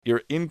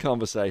You're in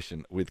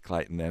conversation with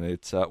Clayton, and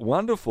it's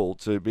wonderful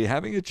to be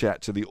having a chat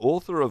to the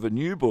author of a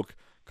new book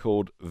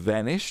called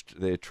Vanished.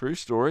 They're true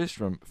stories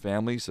from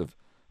families of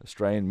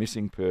Australian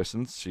missing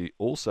persons. She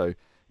also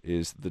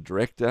is the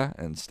director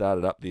and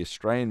started up the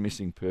Australian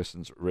Missing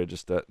Persons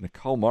Register.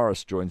 Nicole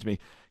Morris joins me.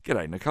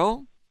 G'day,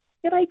 Nicole.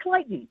 G'day,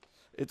 Clayton.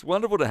 It's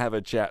wonderful to have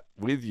a chat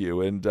with you,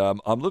 and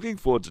I'm looking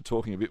forward to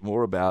talking a bit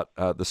more about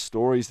the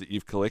stories that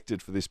you've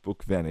collected for this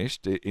book,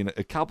 Vanished, in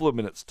a couple of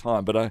minutes'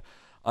 time. But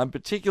I'm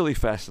particularly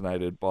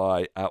fascinated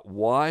by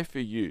why, for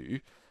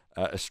you,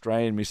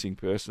 Australian missing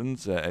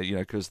persons.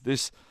 Because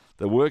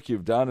the work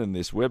you've done in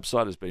this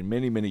website has been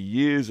many, many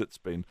years. It's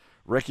been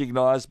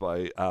recognised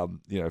by,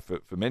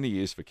 for many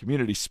years for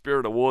Community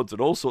Spirit Awards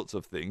and all sorts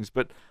of things.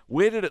 But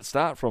where did it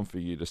start from for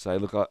you to say,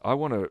 look, I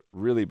want to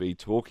really be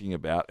talking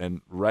about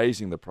and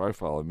raising the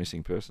profile of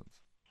missing persons?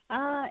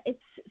 It's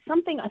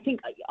something I think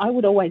I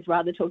would always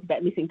rather talk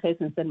about missing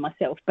persons than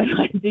myself, but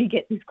I do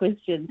get this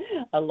question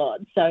a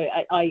lot. So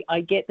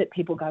I get that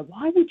people go,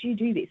 why would you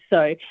do this?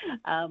 So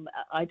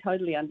I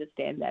totally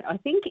understand that. I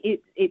think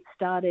it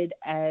started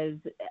as,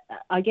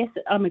 I guess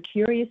I'm a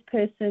curious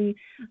person,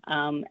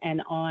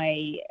 and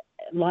I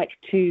like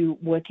to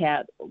work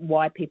out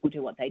why people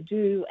do what they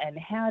do and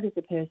how does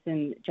a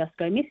person just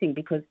go missing,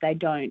 because they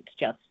don't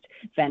just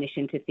vanish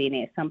into thin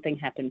air. Something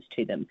happens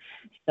to them.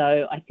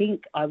 So I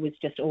think I was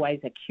just always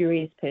a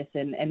curious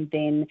person, and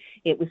then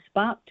it was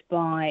sparked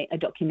by a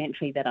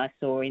documentary that I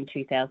saw in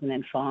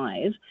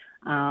 2005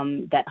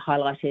 that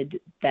highlighted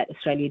that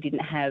Australia didn't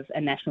have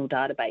a national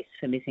database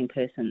for missing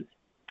persons,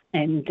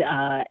 and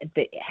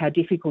how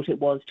difficult it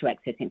was to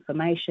access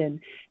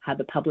information, how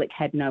the public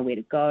had nowhere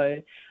to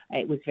go.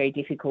 It was very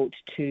difficult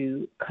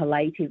to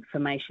collate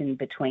information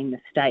between the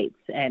states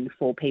and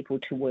for people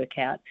to work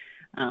out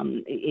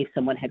if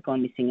someone had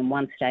gone missing in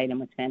one state and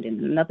was found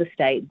in another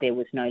state. There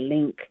was no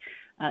link.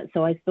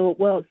 So I thought,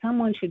 well,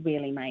 someone should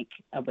really make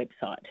a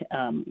website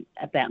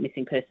about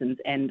missing persons,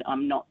 and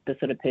I'm not the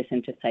sort of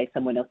person to say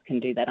someone else can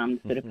do that. I'm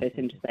the sort of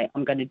person to say,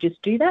 I'm going to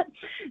just do that.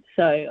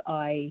 So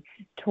I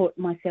taught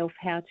myself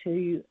how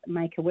to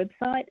make a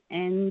website,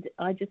 and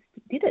I just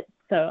did it.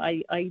 So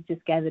I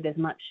just gathered as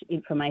much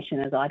information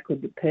as I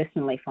could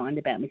personally find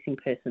about missing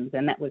persons,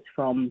 and that was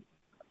from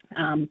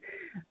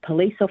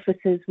police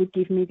officers would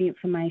give me the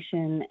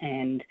information,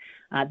 and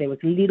there was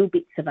little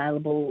bits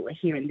available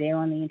here and there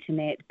on the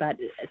internet, but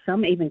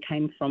some even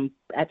came from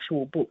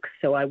actual books.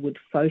 So I would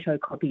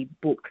photocopy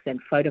books and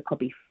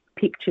photocopy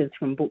pictures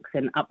from books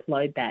and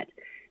upload that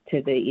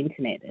to the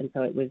internet. And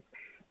so it was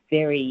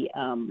very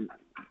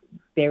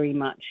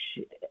much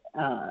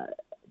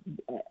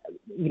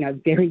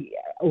very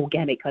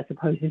organic, I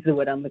suppose is the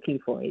word I'm looking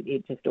for.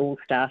 It just all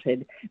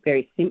started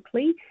very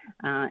simply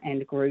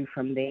and grew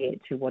from there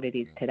to what it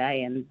is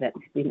today, and that's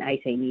been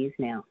 18 years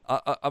now.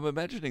 I'm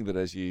imagining that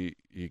as you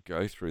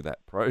go through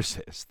that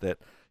process, that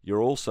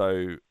you're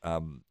also,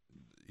 going,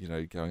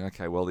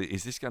 okay, well,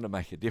 is this going to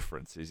make a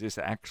difference? Is this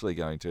actually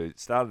going to? It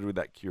started with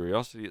that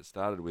curiosity. It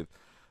started with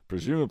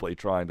presumably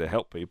trying to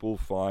help people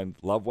find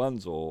loved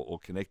ones or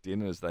connect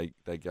in as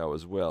they go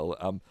as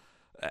well.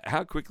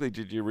 How quickly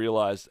did you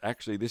realise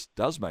actually this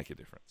does make a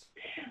difference?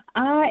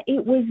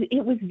 It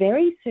was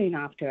very soon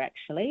after,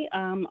 actually.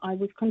 I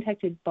was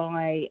contacted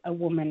by a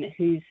woman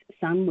whose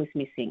son was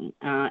missing,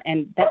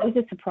 and that was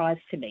a surprise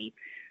to me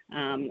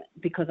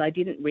because I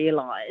didn't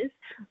realise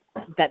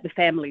that the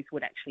families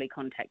would actually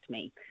contact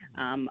me.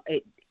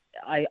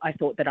 I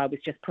thought that I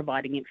was just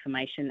providing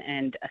information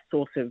and a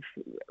source of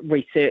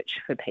research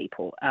for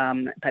people.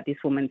 But this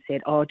woman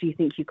said, "Oh, do you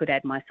think you could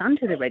add my son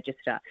to the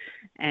register?"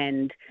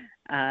 And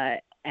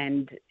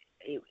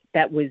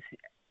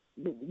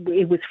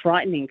it was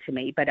frightening to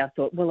me, but I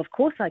thought, well, of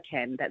course I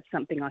can. That's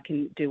something I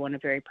can do on a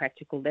very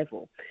practical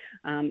level.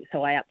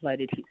 So I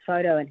uploaded his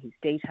photo and his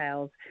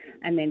details,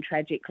 and then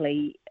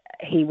tragically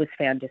he was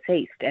found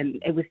deceased,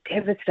 and it was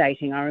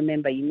devastating. I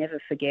remember, you never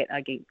forget,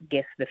 I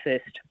guess, the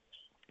first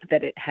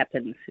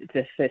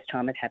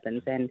time it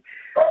happens. And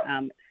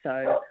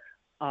so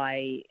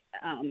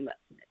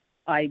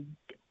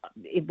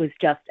it was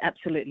just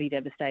absolutely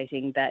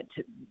devastating that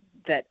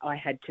I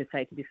had to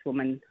say to this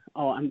woman,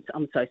 "Oh, I'm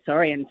so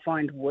sorry," and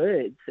find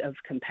words of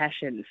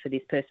compassion for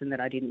this person that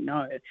I didn't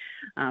know,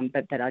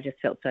 but that I just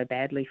felt so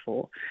badly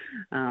for.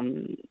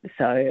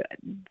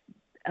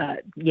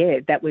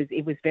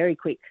 It was very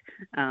quick,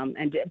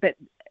 but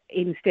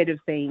instead of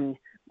being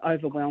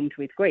overwhelmed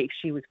with grief,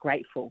 she was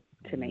grateful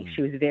to me.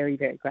 She was very,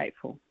 very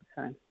grateful.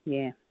 So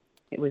yeah,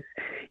 it was,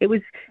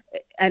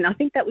 and I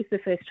think that was the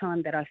first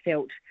time that I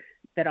felt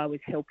that I was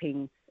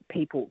helping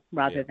people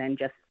rather than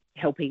just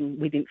helping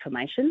with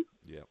information.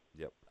 Yeah.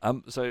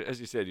 So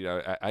as you said,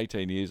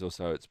 18 years or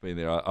so it's been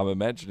there. I'm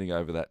imagining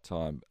over that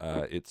time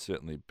it's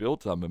certainly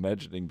built. I'm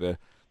imagining the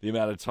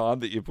amount of time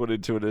that you put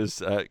into it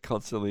has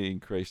constantly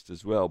increased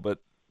as well. But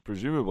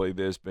presumably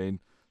there's been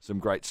some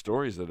great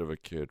stories that have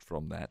occurred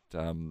from that.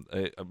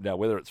 Now,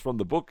 whether it's from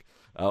the book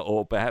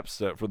or perhaps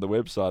from the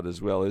website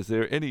as well, is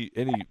there any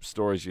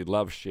stories you'd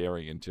love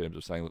sharing in terms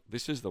of saying, look,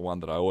 this is the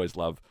one that I always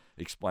love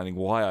explaining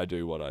why I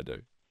do what I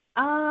do?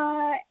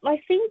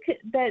 I think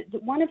that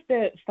one of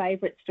the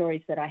favourite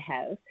stories that I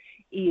have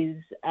is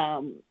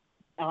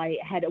I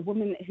had a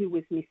woman who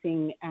was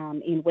missing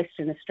in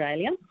Western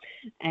Australia,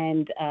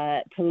 and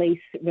police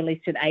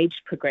released an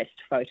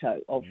age-progressed photo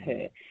of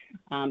her.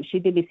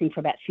 She'd been missing for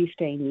about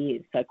 15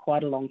 years, so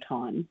quite a long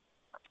time.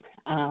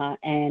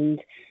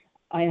 And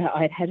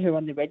I'd had her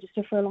on the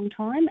register for a long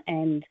time,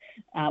 and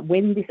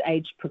when this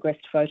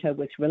age-progressed photo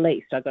was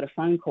released, I got a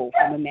phone call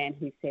from a man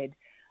who said,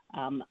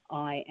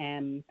 I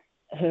am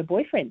her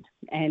boyfriend,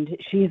 and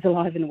she is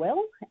alive and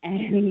well,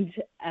 and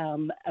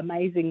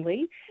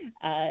amazingly,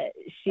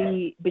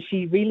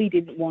 she really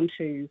didn't want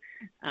to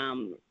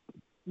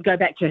go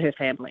back to her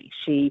family.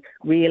 She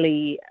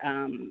really,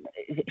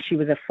 she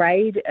was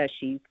afraid.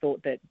 She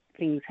thought that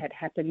things had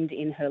happened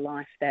in her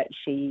life that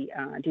she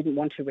didn't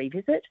want to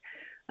revisit,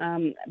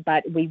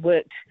 but we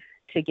worked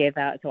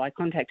together. So I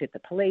contacted the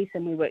police,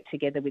 and we worked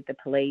together with the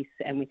police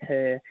and with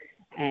her,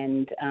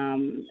 and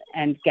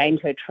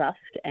gained her trust,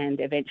 and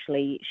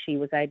eventually she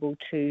was able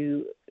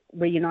to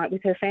reunite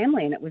with her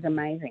family, and it was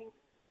amazing.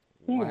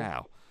 Yeah.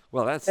 Wow.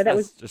 Well, that's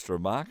was just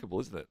remarkable,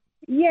 isn't it?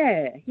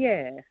 Yeah.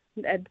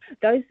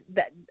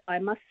 I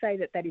must say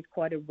that is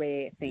quite a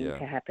rare thing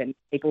to happen.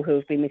 People who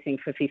have been missing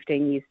for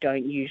 15 years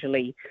don't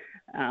usually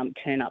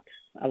turn up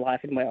alive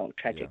and well,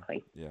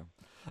 tragically. Yeah.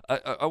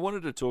 I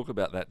wanted to talk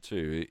about that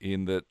too,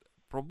 in that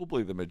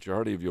probably the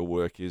majority of your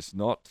work is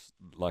not,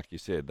 like you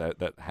said,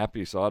 that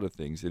happy side of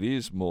things. It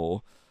is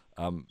more,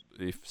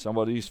 if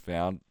somebody's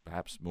found,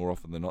 perhaps more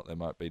often than not, they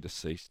might be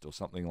deceased or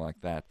something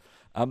like that.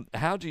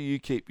 How do you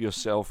keep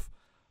yourself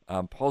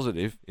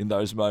positive in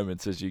those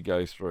moments as you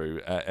go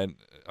through? And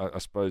I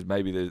suppose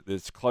maybe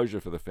there's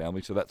closure for the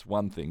family, so that's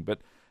one thing.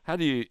 But how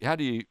do you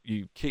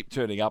keep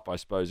turning up, I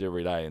suppose,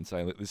 every day and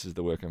saying, look, this is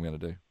the work I'm going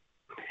to do?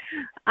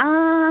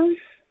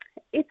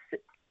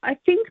 I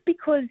think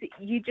because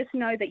you just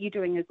know that you're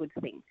doing a good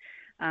thing.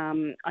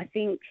 I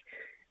think,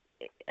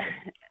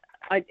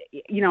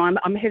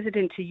 I'm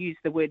hesitant to use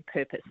the word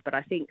purpose, but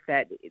I think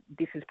that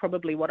this is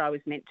probably what I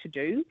was meant to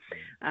do.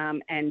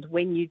 And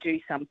when you do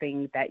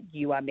something that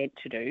you are meant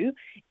to do,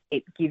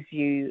 it gives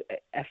you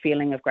a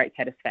feeling of great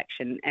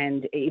satisfaction.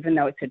 And even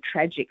though it's a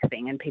tragic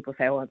thing, and people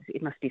say, oh,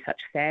 it must be such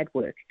sad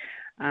work,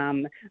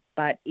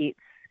 but it's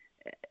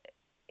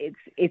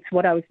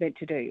what I was meant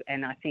to do.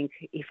 And I think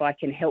if I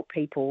can help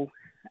people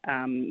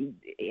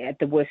at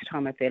the worst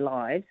time of their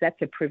lives,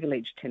 that's a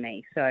privilege to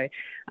me. So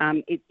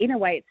in a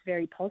way, it's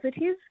very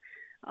positive.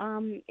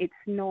 It's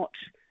not,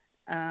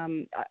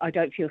 I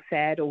don't feel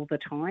sad all the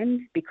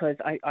time, because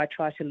I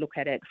try to look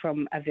at it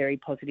from a very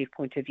positive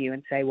point of view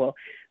and say, well,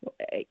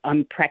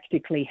 I'm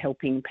practically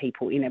helping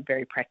people in a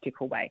very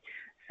practical way.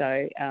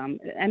 So,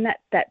 and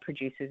that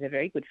produces a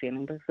very good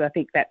feeling, because I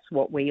think that's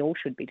what we all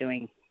should be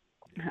doing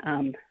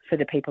for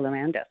the people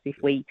around us.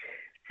 If we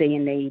see a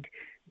need,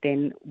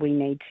 then we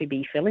need to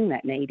be filling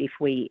that need if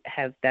we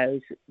have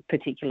those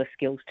particular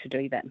skills to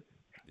do that.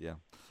 Yeah.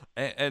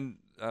 And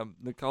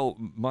Nicole,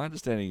 my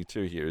understanding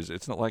too here is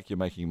it's not like you're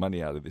making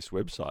money out of this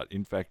website,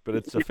 in fact, but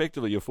it's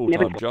effectively your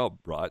full-time job,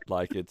 right?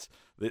 Like it's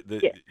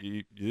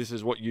this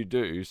is what you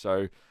do.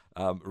 So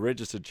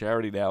registered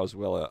charity now as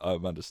well,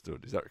 I'm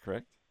understood. Is that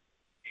correct?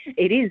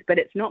 It is, but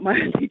it's not my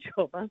only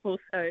job. I'm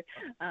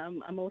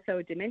also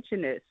a dementia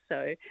nurse,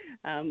 so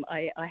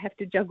I have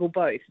to juggle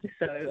both.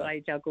 So I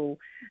juggle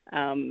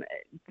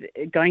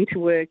going to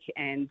work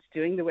and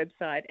doing the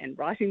website and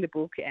writing the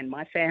book and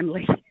my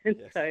family. And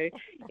so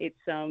it's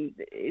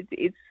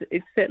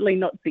certainly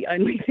not the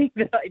only thing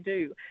that I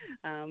do.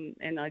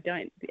 And I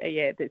don't.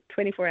 The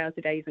 24 hours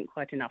a day isn't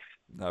quite enough.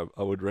 No,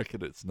 I would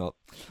reckon it's not.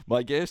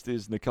 My guest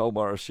is Nicole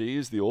Morris. She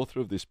is the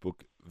author of this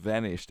book,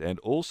 Vanished, and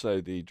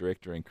also the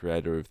director and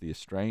creator of the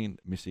Australian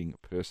Missing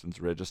Persons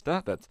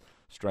Register. That's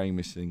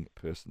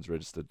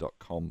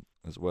AustralianMissingPersonsRegister.com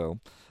as well.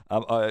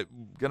 I'm going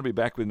to be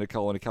back with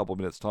Nicole in a couple of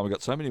minutes' time. I've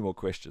got so many more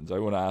questions. I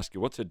want to ask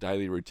you, what's her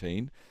daily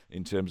routine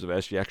in terms of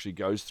as she actually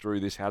goes through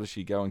this? How does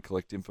she go and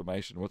collect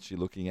information? What's she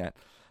looking at?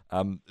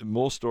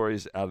 More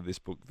stories out of this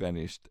book,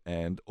 Vanished,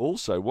 and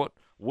also what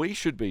we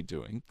should be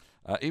doing,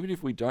 even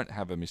if we don't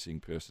have a missing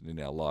person in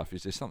our life.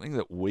 Is there something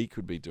that we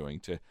could be doing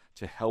to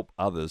help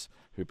others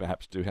who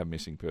perhaps do have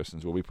missing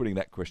persons? We'll be putting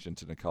that question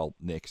to Nicole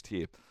next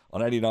here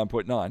on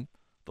 89.9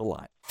 The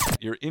Light.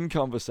 You're in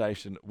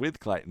conversation with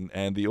Clayton,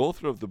 and the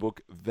author of the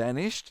book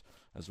Vanished,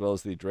 as well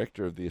as the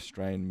director of the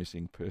Australian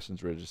Missing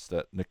Persons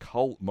Register,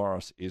 Nicole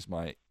Morris, is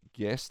my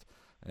guest.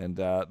 And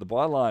the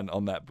byline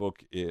on that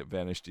book,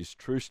 Vanished, is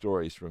true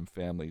stories from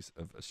families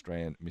of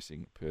Australian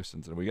missing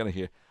persons. And we're going to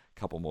hear a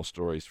couple more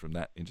stories from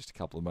that in just a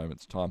couple of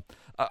moments' time.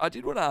 I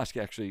did want to ask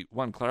actually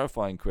one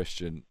clarifying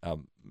question,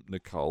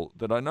 Nicole,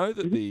 that I know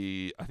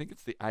that I think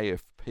it's the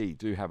AFP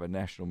do have a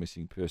National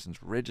Missing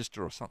Persons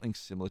Register or something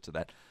similar to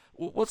that.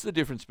 What's the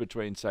difference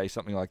between, say,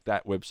 something like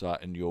that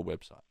website and your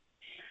website?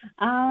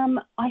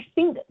 I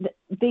think that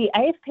The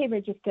AFP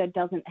register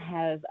doesn't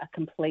have a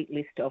complete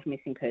list of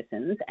missing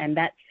persons, and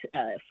that's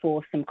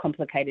for some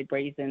complicated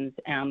reasons.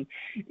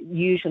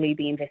 Usually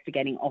the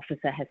investigating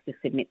officer has to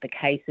submit the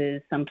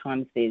cases.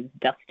 Sometimes there's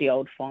dusty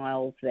old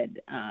files that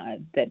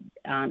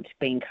aren't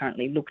being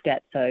currently looked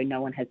at, so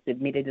no one has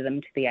submitted them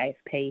to the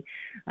AFP.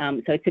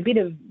 So it's a bit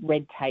of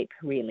red tape,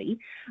 really.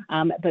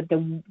 But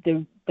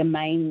the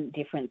main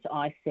difference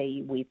I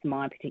see with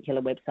my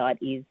particular website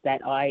is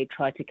that I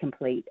try to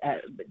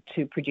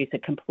produce a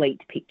complete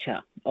picture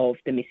of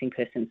the missing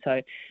person.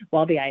 So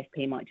while the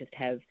AFP might just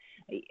have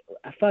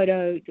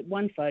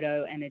one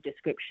photo and a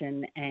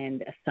description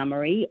and a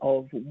summary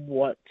of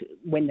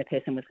when the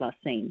person was last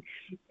seen,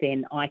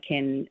 then I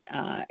can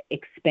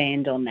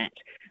expand on that.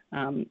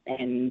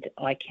 And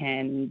I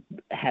can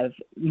have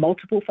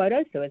multiple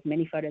photos, so as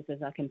many photos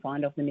as I can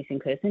find of the missing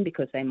person,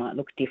 because they might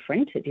look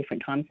different at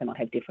different times. They might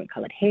have different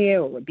coloured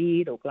hair or a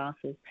beard or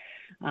glasses.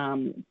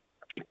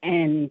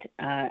 And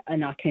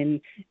I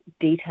can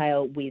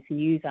detail with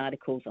news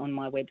articles on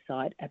my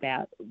website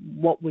about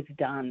what was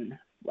done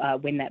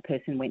when that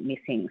person went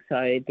missing.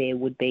 So there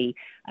would be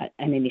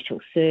an initial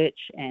search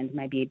and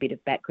maybe a bit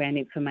of background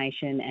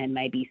information and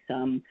maybe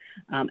some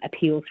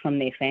appeals from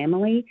their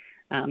family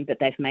that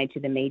they've made to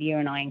the media,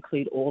 and I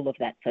include all of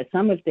that. So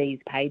some of these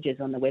pages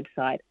on the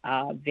website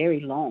are very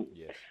long.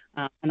 Yes.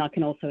 And I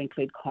can also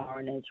include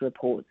coroner's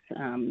reports.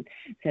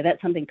 So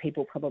that's something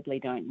people probably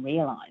don't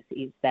realise,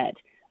 is that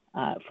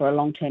for a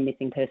long-term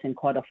missing person,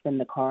 quite often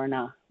the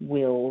coroner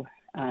will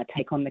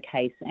take on the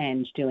case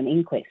and do an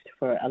inquest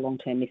for a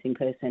long-term missing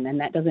person. And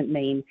that doesn't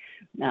mean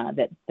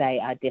that they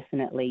are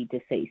definitely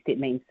deceased. It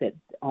means that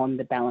on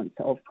the balance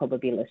of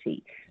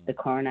probability, the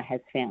coroner has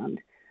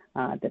found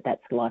that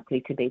that's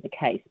likely to be the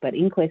case. But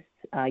inquests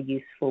are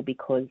useful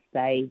because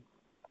they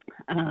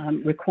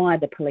require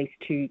the police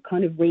to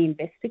kind of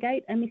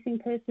reinvestigate a missing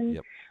person.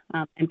 Yep.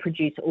 And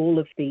produce all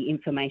of the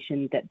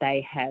information that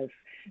they have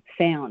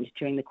found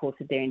during the course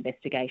of their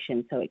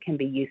investigation. So it can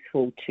be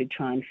useful to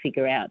try and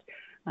figure out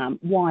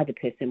why the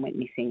person went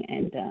missing,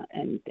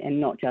 and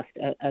not just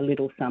a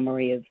little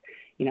summary of,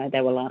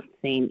 they were last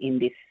seen in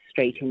this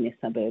street in this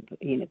suburb.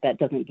 That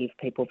doesn't give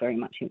people very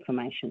much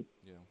information.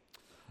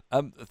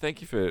 Yeah.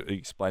 Thank you for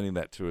explaining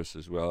that to us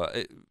as well.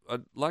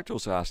 I'd like to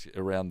also ask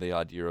around the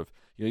idea of,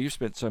 you've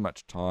spent so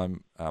much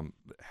time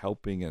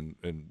helping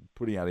and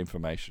putting out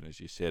information, as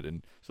you said,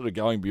 and sort of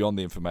going beyond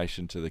the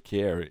information to the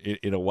care.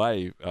 In a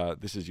way,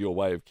 this is your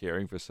way of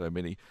caring for so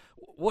many.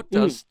 What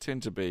does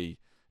tend to be,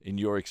 in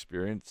your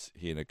experience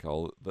here,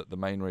 Nicole, the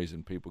main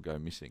reason people go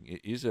missing?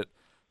 Is it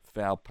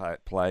foul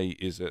play?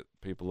 Is it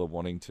people are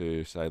wanting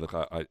to say, look,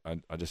 I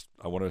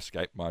want to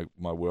escape my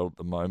world at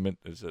the moment?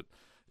 Is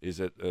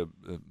it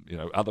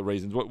other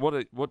reasons?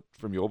 What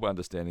from your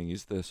understanding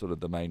is the sort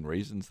of the main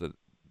reasons that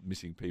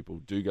missing people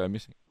do go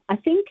missing? I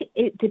think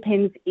it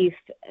depends if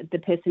the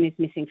person is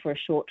missing for a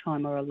short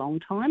time or a long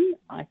time.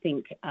 I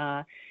think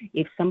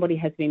if somebody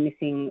has been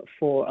missing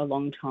for a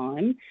long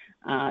time,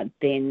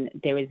 then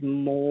there is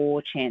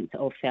more chance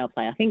of foul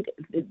play. I think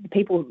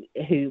people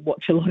who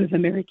watch a lot of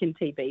American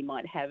TV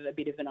might have a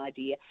bit of an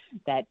idea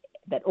that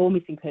all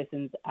missing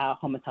persons are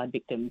homicide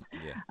victims.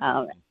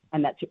 Yeah.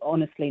 And that's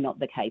honestly not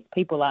the case.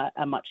 People are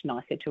much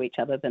nicer to each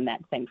other than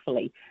that,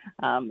 thankfully.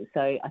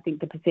 So I think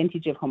the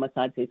percentage of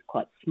homicides is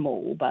quite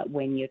small, but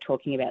when you're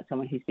talking about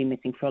someone who's been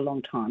missing for a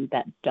long time,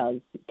 that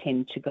does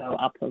tend to go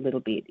up a little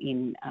bit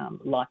in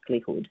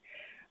likelihood.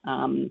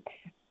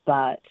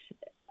 But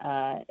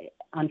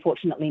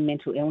unfortunately,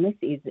 mental illness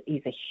is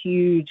a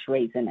huge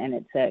reason, and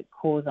it's a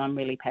cause I'm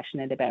really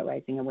passionate about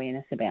raising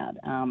awareness about.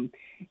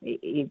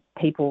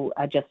 People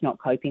are just not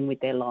coping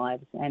with their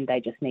lives, and they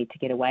just need to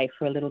get away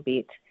for a little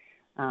bit.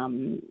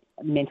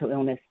 Mental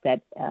illness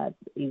that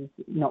is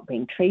not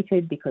being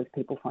treated because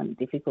people find it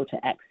difficult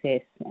to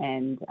access,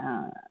 and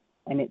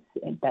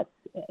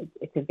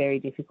it's a very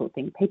difficult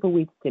thing. People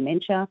with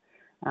dementia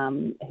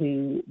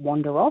who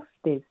wander off,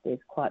 there's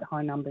quite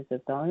high numbers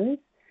of those,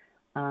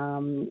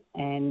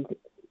 and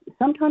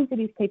sometimes it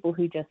is people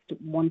who just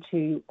want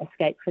to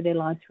escape for their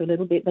lives for a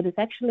little bit, but it's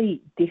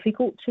actually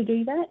difficult to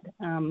do that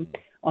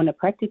on a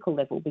practical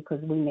level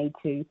because we need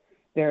to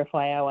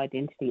verify our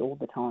identity all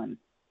the time.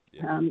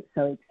 Yeah.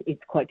 So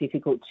it's quite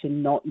difficult to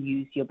not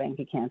use your bank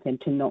account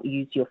and to not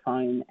use your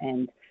phone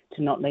and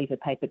to not leave a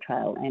paper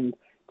trail and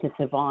to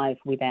survive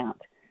without,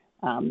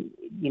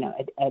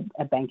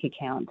 a bank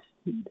account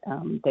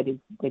that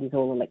is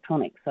all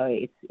electronic. So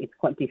it's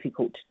quite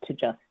difficult to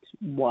just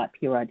wipe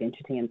your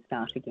identity and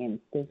start again.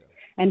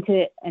 And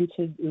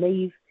to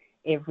leave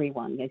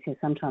everyone. So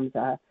sometimes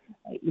a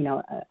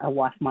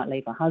wife might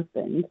leave a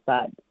husband,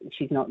 but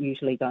she's not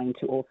usually going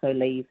to also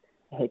leave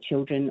her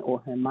children or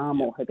her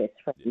mum or her best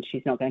friend.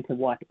 She's not going to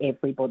wipe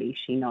everybody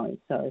she knows.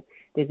 So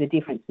there's a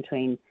difference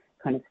between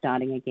kind of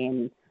starting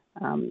again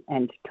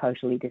and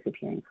totally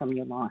disappearing from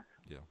your life.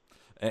 Yeah.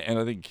 And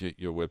I think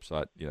your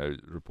website,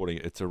 reporting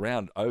it's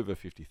around over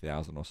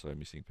 50,000 or so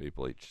missing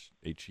people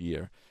each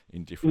year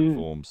in different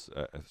forms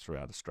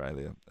throughout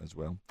Australia as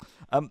well.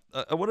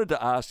 I wanted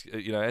to ask,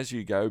 as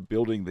you go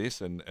building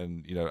this and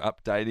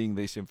updating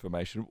this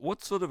information,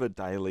 what sort of a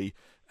daily,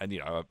 and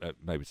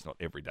maybe it's not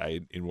every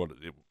day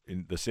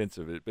in the sense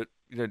of it, but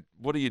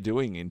what are you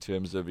doing in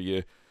terms of, are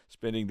you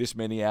spending this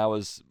many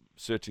hours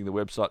searching the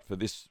website for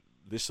this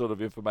sort of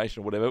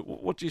information or whatever?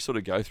 What do you sort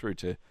of go through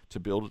to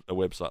build a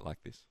website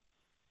like this?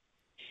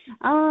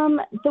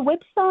 The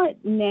website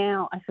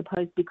now, I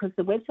suppose, because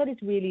the website is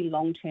really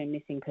long-term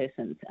missing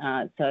persons,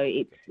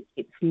 so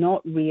it's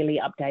not really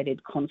updated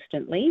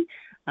constantly.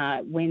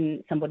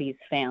 When somebody is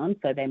found,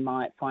 so they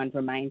might find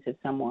remains of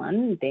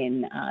someone,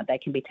 then they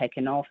can be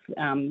taken off.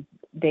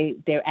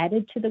 They're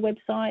added to the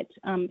website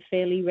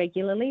fairly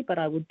regularly, but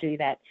I would do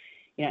that,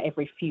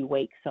 every few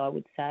weeks, I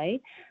would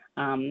say.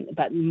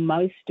 But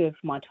most of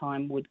my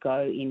time would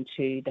go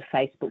into the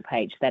Facebook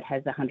page that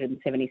has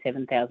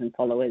 177,000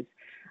 followers.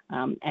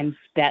 And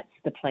that's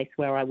the place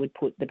where I would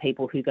put the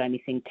people who go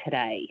missing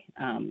today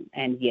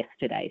and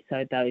yesterday.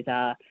 So those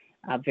are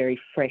very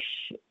fresh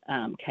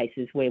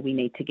cases where we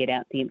need to get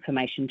out the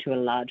information to a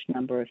large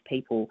number of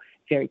people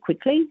very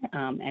quickly.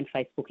 And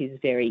Facebook is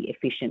very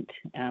efficient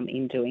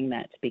in doing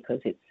that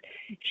because it's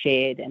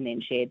shared and then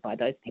shared by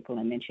those people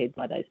and then shared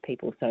by those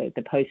people. So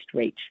the post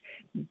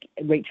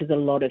reaches a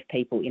lot of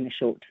people in a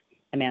short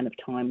amount of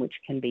time, which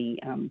can be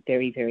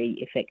very, very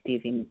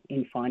effective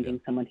in finding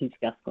someone who's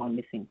just gone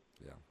missing.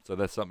 Yeah, so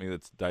that's something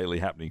that's daily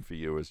happening for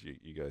you as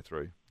you go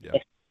through. Yeah,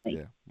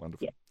 Definitely. Yeah,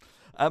 wonderful.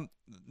 Yeah.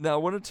 Now, I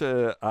wanted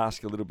to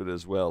ask a little bit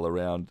as well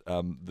around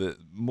the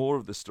more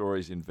of the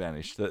stories in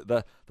Vanish.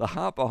 The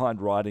heart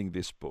behind writing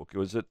this book,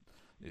 was it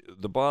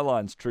the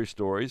byline's true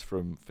stories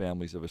from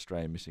families of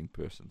Australian missing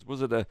persons?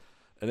 Was it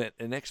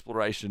an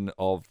exploration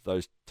of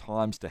those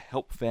times to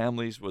help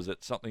families? Was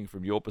it something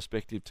from your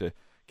perspective to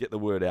get the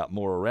word out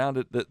more around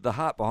it? The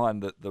heart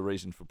behind the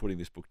reason for putting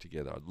this book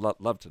together, I'd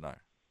love to know.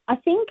 I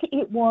think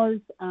it was,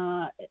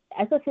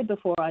 as I said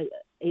before,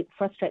 it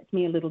frustrates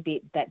me a little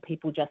bit that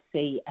people just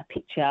see a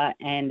picture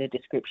and a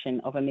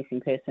description of a missing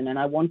person. And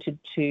I wanted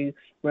to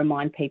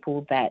remind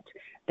people that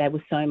there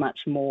was so much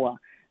more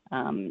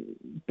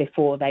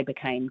before they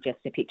became just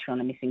a picture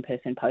on a missing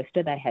person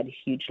poster. They had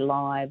huge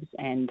lives,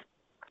 and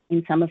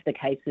in some of the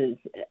cases,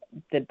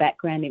 the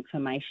background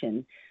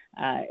information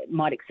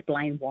might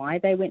explain why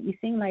they went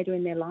missing later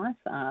in their life.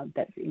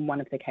 That's in one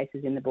of the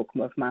cases in the book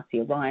of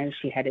Marcia Ryan.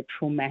 She had a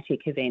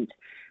traumatic event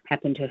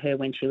happen to her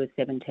when she was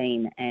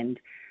 17, and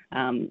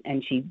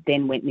she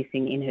then went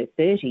missing in her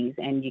 30s.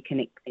 And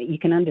you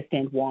can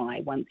understand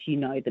why once you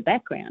know the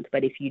background.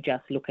 But if you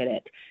just look at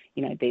it,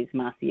 there's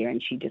Marcia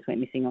and she just went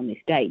missing on this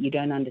date, you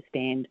don't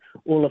understand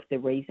all of the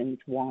reasons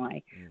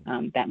why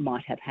that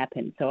might have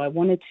happened. So I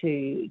wanted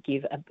to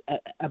give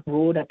a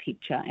broader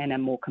picture and a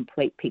more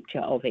complete picture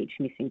of each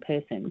missing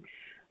person,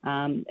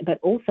 but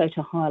also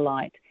to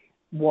highlight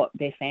what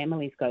their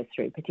families go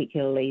through,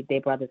 particularly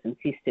their brothers and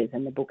sisters.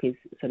 And the book is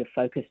sort of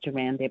focused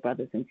around their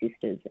brothers and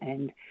sisters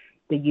and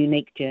the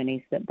unique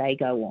journeys that they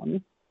go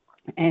on,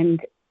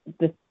 and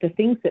the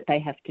things that they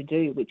have to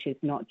do, which is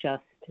not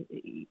just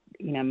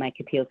make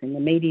appeals in the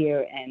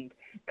media and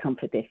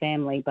comfort their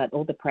family, but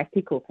all the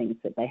practical things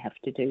that they have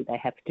to do. They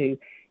have to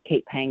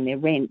keep paying their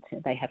rent.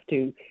 They have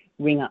to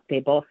ring up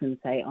their boss and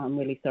say, I'm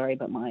really sorry,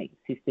 but my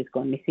sister's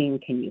gone missing.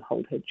 Can you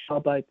hold her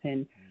job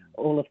open?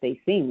 All of these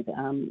things,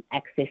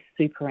 access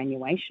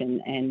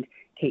superannuation and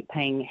keep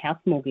paying house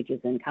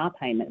mortgages and car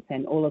payments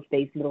and all of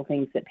these little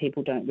things that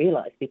people don't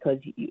realise, because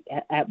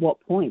at what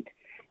point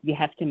you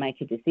have to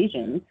make a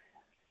decision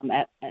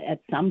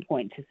at some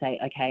point to say,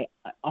 okay,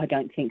 I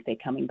don't think they're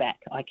coming back.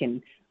 I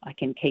can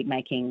keep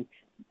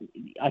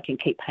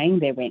paying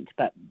their rent,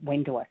 but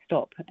when do I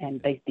stop?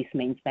 And this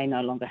means they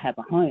no longer have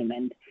a home,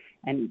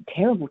 and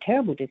terrible,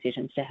 terrible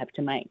decisions to have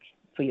to make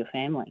for your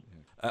family.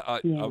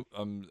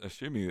 I'm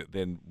assuming that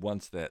then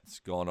once that's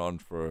gone on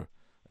for a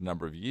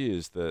number of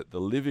years, the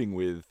living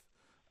with,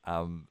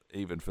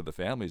 even for the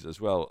families as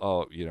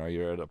well,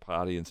 you're at a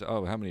party and say,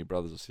 oh, how many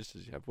brothers or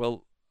sisters do you have?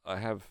 Well, I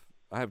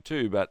have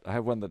two, but I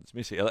have one that's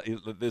missing.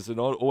 There's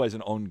always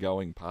an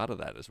ongoing part of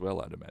that as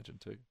well, I'd imagine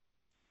too.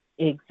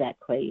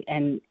 Exactly.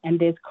 And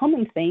there's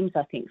common themes,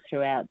 I think,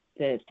 throughout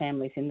the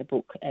families in the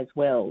book as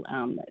well.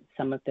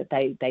 Some of that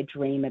they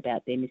dream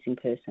about their missing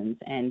persons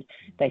and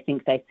they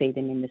think they see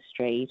them in the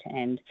street,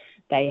 and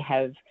they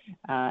have,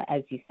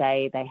 as you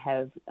say, they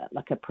have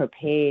like a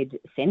prepared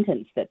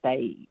sentence that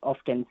they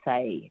often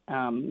say,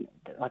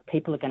 like,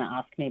 people are going to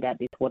ask me about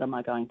this, what am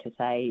I going to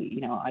say?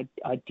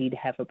 I did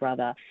have a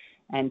brother,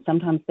 and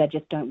sometimes they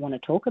just don't want to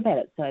talk about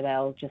it. So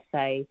they'll just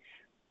say,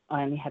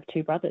 I only have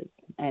two brothers,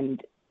 and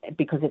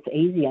because it's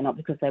easier, not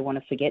because they want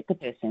to forget the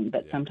person,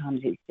 but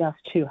sometimes it's just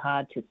too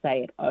hard to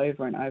say it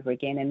over and over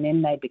again. And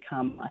then they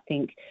become, I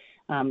think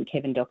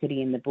Kevin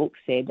Doherty in the book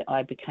said,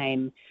 I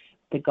became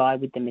the guy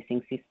with the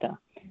missing sister.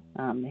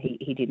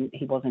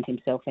 He wasn't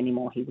himself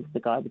anymore. He was the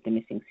guy with the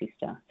missing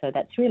sister. So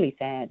that's really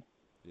sad.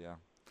 Yeah.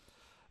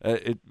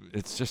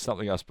 it's just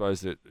something, I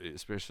suppose, that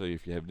especially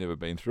if you have never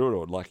been through it,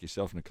 or like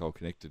yourself, Nicole,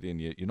 connected in,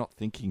 you're not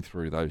thinking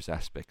through those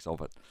aspects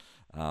of it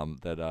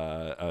that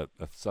are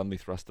suddenly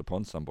thrust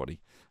upon somebody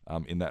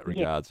in that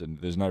regards, and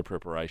there's no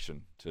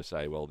preparation to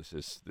say, well, this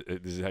is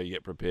how you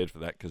get prepared for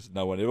that, because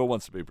no one ever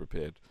wants to be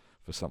prepared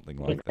for something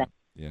like that.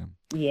 Yeah.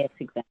 Yes,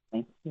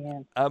 exactly.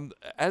 Yeah.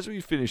 As we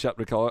finish up,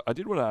 Nicole, I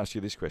did want to ask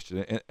you this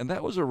question, and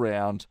that was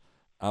around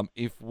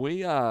if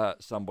we are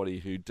somebody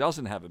who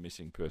doesn't have a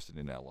missing person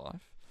in our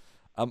life,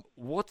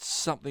 what's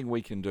something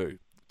we can do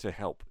to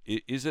help?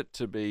 Is it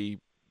to be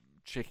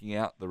checking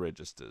out the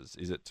registers?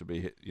 Is it to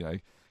be,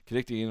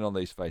 connecting in on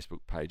these Facebook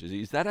pages?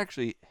 Is that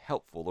actually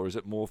helpful, or is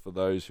it more for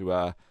those who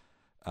are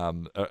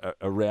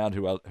around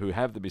who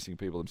have the missing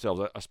people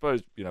themselves? I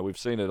suppose we've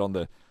seen it on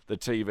the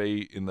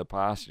TV in the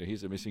past.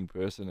 Here's a missing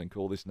person and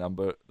call this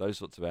number. Those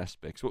sorts of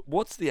aspects.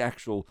 What's the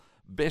actual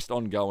best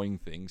ongoing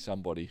thing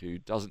somebody who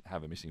doesn't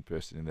have a missing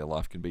person in their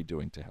life can be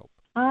doing to help?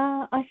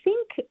 I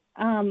think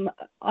I'm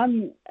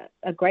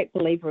a great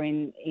believer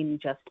in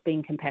just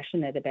being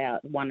compassionate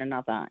about one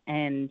another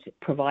and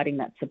providing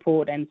that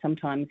support. And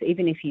sometimes,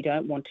 even if you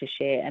don't want to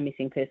share a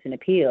missing person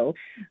appeal,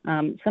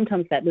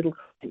 sometimes that little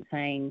comment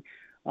saying,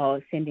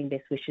 sending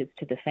best wishes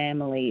to the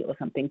family or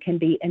something can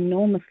be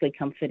enormously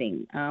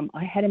comforting.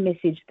 I had a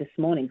message this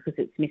morning, because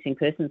it's Missing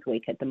Persons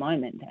Week at the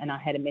moment, and I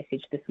had a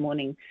message this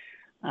morning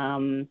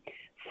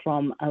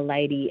from a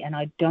lady, and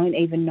I don't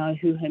even know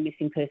who her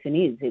missing person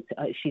is.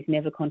 She's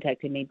never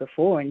contacted me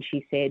before, and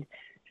she said,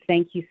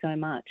 "Thank you so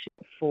much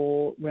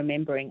for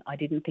remembering. I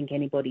didn't think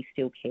anybody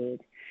still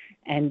cared."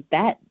 And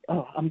that,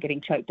 I'm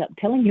getting choked up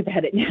telling you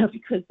about it now,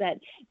 because that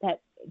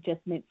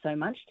just meant so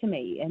much to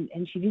me.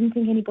 And she didn't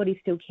think anybody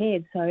still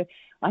cared. So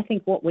I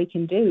think what we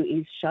can do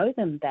is show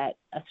them that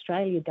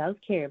Australia does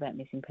care about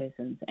missing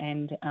persons.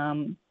 And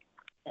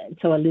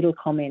so a little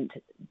comment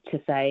to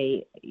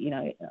say,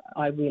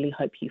 I really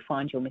hope you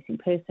find your missing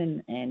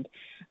person. And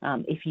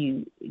if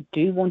you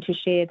do want to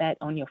share that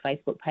on your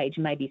Facebook page,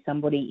 maybe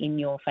somebody in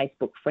your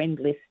Facebook friend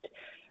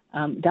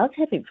list does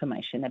have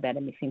information about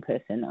a missing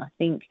person. I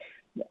think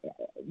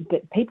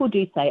that people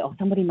do say,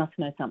 somebody must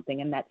know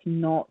something, and that's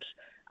not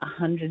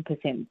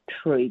 100%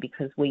 true,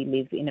 because we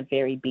live in a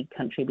very big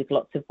country with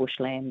lots of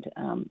bushland,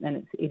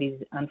 and it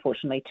is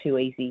unfortunately too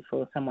easy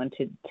for someone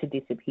to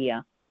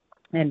disappear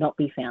and not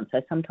be found.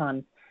 So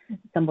sometimes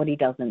somebody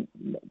doesn't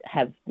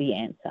have the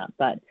answer,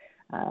 but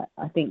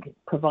I think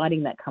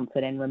providing that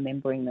comfort and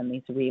remembering them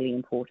is really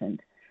important.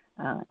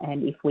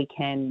 And if we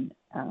can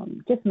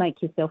just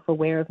make yourself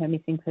aware of a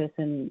missing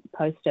person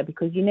poster,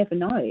 because you never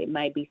know, it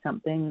may be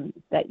something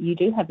that you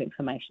do have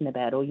information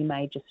about, or you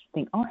may just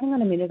think, hang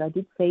on a minute, I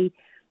did see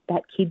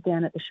that kid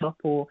down at the shop,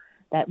 or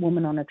that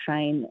woman on a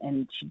train,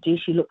 and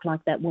she looked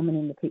like that woman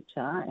in the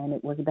picture, and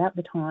it was about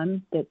the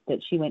time that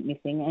she went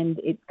missing. And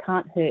it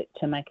can't hurt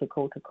to make a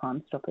call to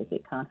Crime Stoppers.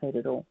 It can't hurt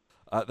at all.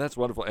 That's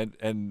wonderful,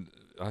 and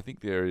I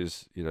think there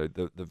is,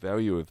 the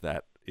value of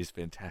that is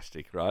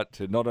fantastic, right?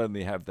 To not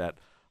only have that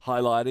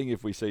highlighting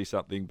if we see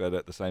something, but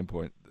at the same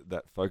point,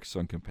 that focus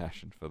on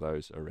compassion for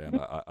those around.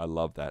 I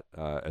love that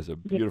as a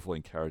beautiful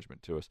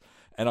encouragement to us.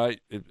 And I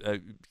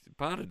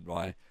pardon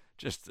my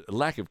just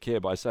lack of care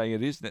by saying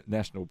it is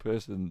National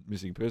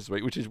Missing Persons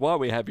Week, which is why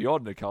we have you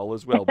on, Nicole,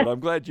 as well. But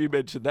I'm glad you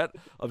mentioned that.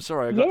 I'm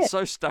sorry, I got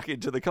so stuck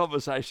into the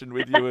conversation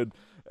with you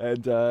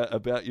and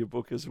about your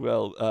book as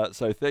well.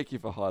 So thank you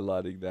for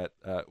highlighting that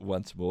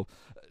once more.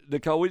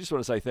 Nicole, we just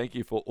want to say thank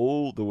you for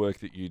all the work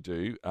that you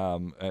do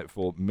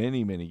for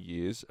many, many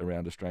years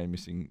around Australian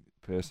missing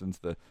persons,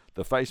 the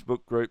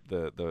Facebook group,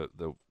 the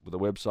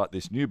website,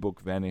 this new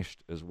book,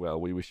 Vanished, as well.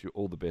 We wish you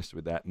all the best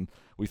with that, and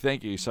we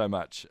thank you so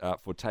much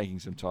for taking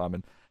some time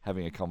and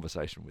having a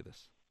conversation with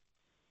us.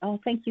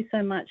 Thank you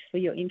so much for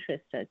your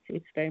interest.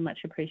 It's very much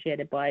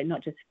appreciated by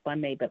not just by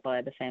me, but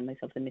by the families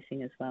of the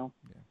missing as well.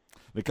 Yeah.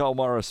 Nicole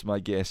Morris, my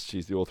guest.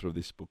 She's the author of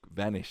this book,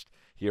 Vanished,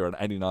 here on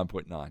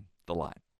 89.9 The Line.